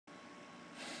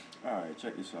Alright,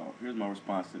 check this out. Here's my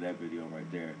response to that video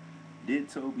right there. Did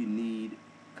Toby need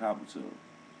Kabuto?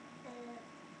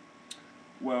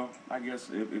 Well, I guess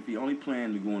if he only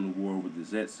planned to go into war with the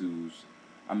Zetsus,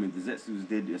 I mean, the Zetsus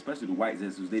did, especially the white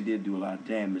Zetsus, they did do a lot of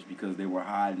damage because they were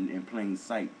hiding in plain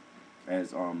sight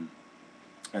as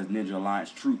Ninja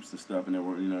Alliance troops and stuff, and they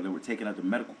were taking out the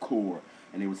medical corps,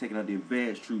 and they were taking out the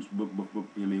advanced troops. I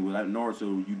mean, without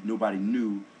Naruto, nobody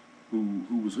knew who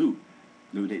was who.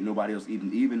 Nobody else, even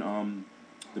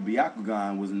the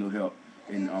Byakugan wasn't no help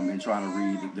in trying to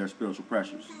read their spiritual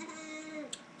pressures.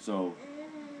 So,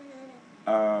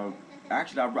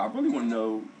 actually, I really want to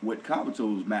know what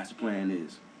Kabuto's master plan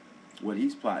is, what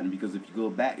he's plotting, because if you go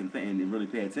back and really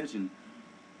pay attention,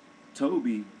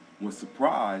 Toby was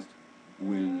surprised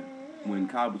when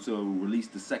Kabuto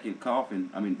released the sixth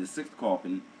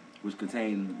coffin, which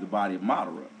contained the body of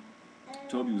Madara.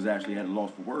 Toby was actually at a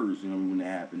loss for words, when that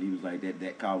happened. He was like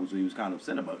that Kabuto, he was kind of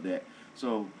upset about that.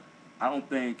 So I don't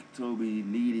think Toby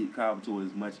needed Kabuto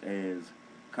as much as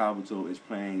Kabuto is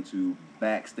planning to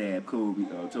backstab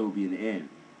Toby in the end.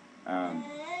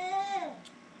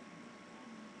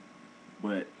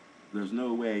 But there's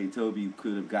no way Toby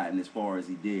could have gotten as far as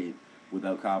he did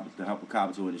without the help of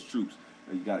Kabuto and his troops.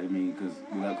 Because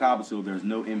without Kabuto, there's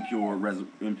no impure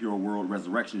world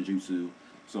resurrection jutsu,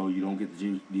 so you don't get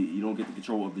the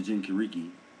control of the Jinkiriki,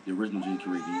 the original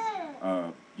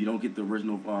Jinkiriki. You don't get the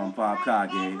original 5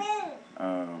 Kage.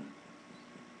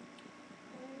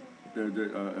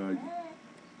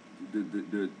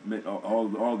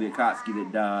 All the Akatsuki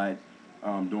that died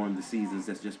during the seasons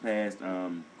that's just passed.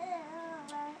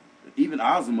 Even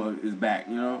Azuma is back,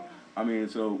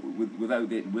 so without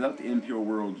the impure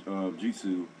world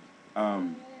jutsu,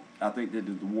 I think that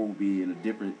the war will be in a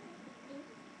different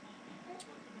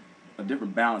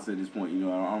balance at this point. I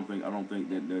don't think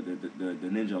that the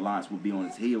Ninja Alliance will be on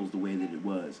its heels the way that it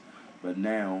was. But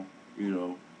now,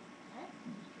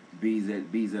 B's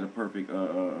at a perfect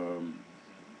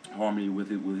harmony with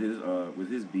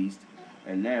his beast,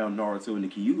 and now Naruto and the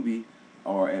Kyuubi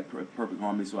are at perfect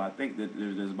harmony. So I think that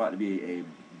there's about to be a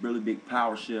really big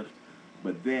power shift.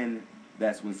 But then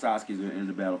that's when Sasuke's going to enter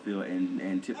the battlefield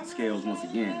and tip the scales once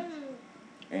again.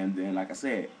 And then, like I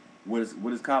said, what is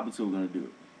Kabuto going to do?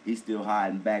 He's still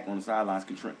hiding back on the sidelines,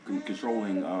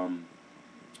 controlling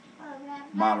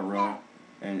Madara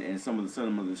and some of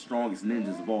the strongest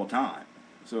ninjas of all time.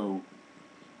 So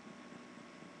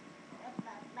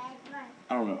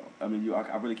I don't know. I mean,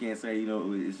 I really can't say.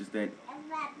 It's just that,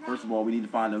 first of all, we need to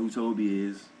find out who Toby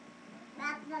is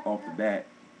off the bat,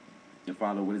 and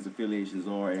find out what his affiliations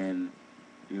are, and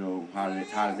how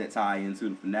does that tie into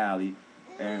the finale,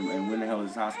 and when the hell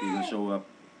is Sasuke gonna show up,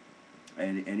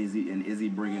 and is he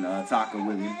bringing Taka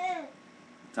with him?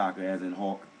 Taka as in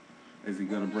Hawk. Is he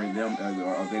gonna bring them?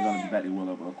 Or are they gonna be back? Well,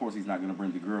 of course he's not gonna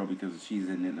bring the girl because she's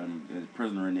a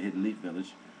prisoner in the Hidden Leaf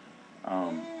Village.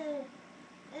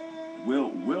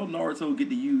 Will Naruto get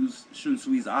to use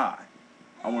Shunsui's eye?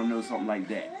 I want to know something like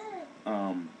that.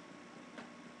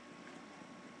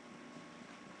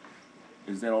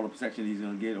 Is that all the protection he's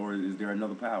going to get, or is there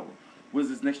another power? What is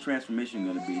this next transformation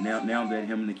going to be? Now that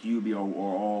him and the Kyuubi are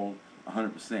all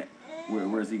 100%,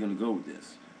 where is he going to go with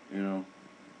this?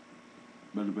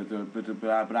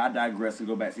 But I digress and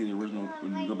go back to the original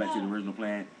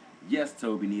plan. Yes,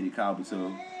 Toby needed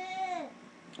Kabuto,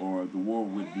 or the war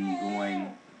would be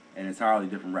going an entirely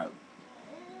different route.